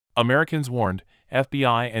Americans warned,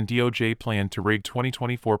 FBI and DOJ plan to rig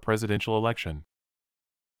 2024 presidential election.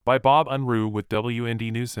 By Bob Unruh with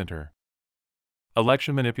WND News Center.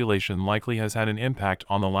 Election manipulation likely has had an impact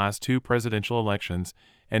on the last two presidential elections,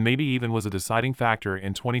 and maybe even was a deciding factor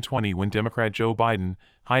in 2020 when Democrat Joe Biden,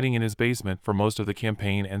 hiding in his basement for most of the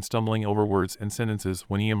campaign and stumbling over words and sentences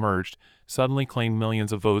when he emerged, suddenly claimed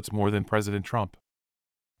millions of votes more than President Trump.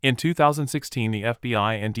 In 2016, the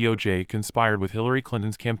FBI and DOJ conspired with Hillary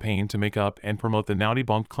Clinton's campaign to make up and promote the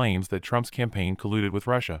now-debunked claims that Trump's campaign colluded with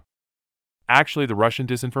Russia. Actually, the Russian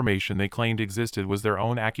disinformation they claimed existed was their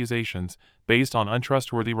own accusations, based on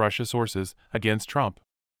untrustworthy Russia sources, against Trump.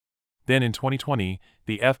 Then in 2020,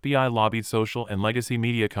 the FBI lobbied social and legacy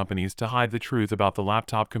media companies to hide the truth about the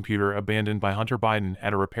laptop computer abandoned by Hunter Biden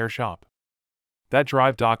at a repair shop. That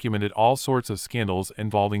drive documented all sorts of scandals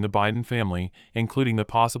involving the Biden family, including the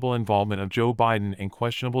possible involvement of Joe Biden in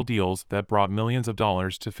questionable deals that brought millions of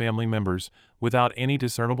dollars to family members without any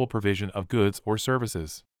discernible provision of goods or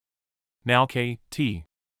services. Now K.T.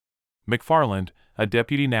 McFarland, a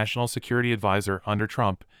deputy national security advisor under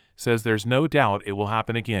Trump, says there's no doubt it will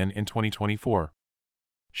happen again in 2024.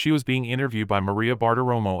 She was being interviewed by Maria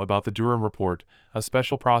Bartiromo about the Durham report, a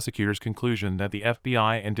special prosecutor's conclusion that the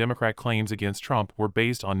FBI and Democrat claims against Trump were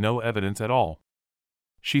based on no evidence at all.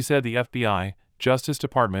 She said the FBI, Justice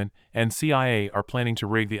Department, and CIA are planning to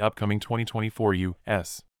rig the upcoming 2024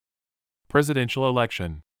 U.S. presidential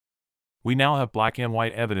election. We now have black and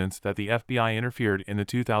white evidence that the FBI interfered in the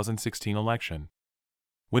 2016 election.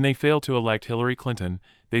 When they failed to elect Hillary Clinton,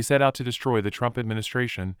 they set out to destroy the Trump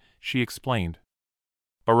administration, she explained.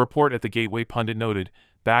 A report at the Gateway Pundit noted,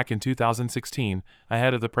 back in 2016,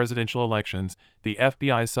 ahead of the presidential elections, the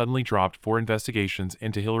FBI suddenly dropped 4 investigations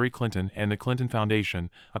into Hillary Clinton and the Clinton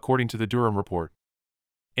Foundation, according to the Durham report.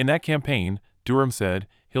 In that campaign, Durham said,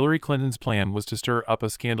 Hillary Clinton's plan was to stir up a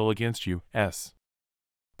scandal against U.S.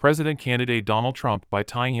 President candidate Donald Trump by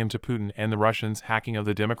tying him to Putin and the Russians' hacking of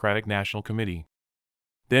the Democratic National Committee.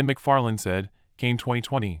 Then McFarland said, came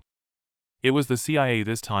 2020. It was the CIA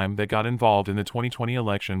this time that got involved in the 2020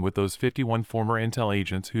 election with those 51 former intel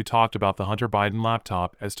agents who talked about the Hunter Biden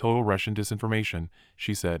laptop as total Russian disinformation,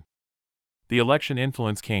 she said. The election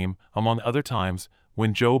influence came, among other times,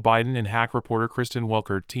 when Joe Biden and hack reporter Kristen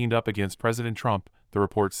Welker teamed up against President Trump, the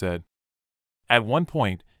report said. At one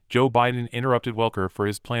point, Joe Biden interrupted Welker for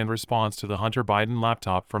his planned response to the Hunter Biden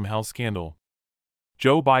laptop from hell scandal.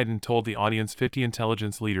 Joe Biden told the audience 50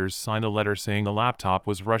 intelligence leaders signed a letter saying the laptop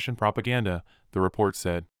was Russian propaganda, the report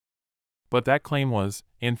said. But that claim was,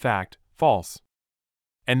 in fact, false.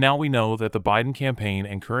 And now we know that the Biden campaign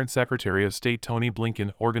and current Secretary of State Tony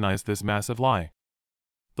Blinken organized this massive lie.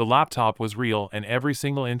 The laptop was real and every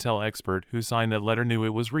single intel expert who signed that letter knew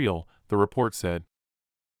it was real, the report said.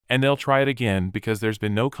 And they'll try it again because there's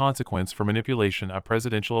been no consequence for manipulation of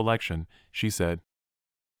presidential election, she said.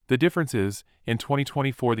 The difference is, in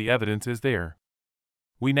 2024 the evidence is there.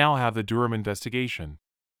 We now have the Durham investigation.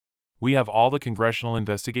 We have all the congressional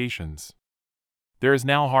investigations. There is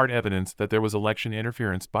now hard evidence that there was election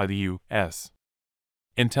interference by the U.S.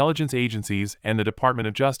 intelligence agencies and the Department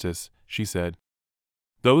of Justice, she said.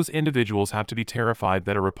 Those individuals have to be terrified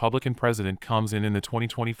that a Republican president comes in the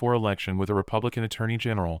 2024 election with a Republican attorney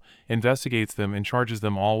general, investigates them and charges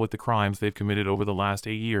them all with the crimes they've committed over the last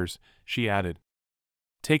 8 years, she added.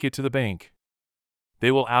 Take it to the bank.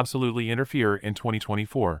 They will absolutely interfere in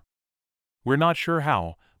 2024. We're not sure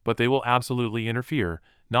how, but they will absolutely interfere,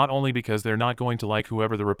 not only because they're not going to like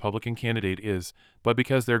whoever the Republican candidate is, but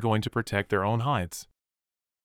because they're going to protect their own hides.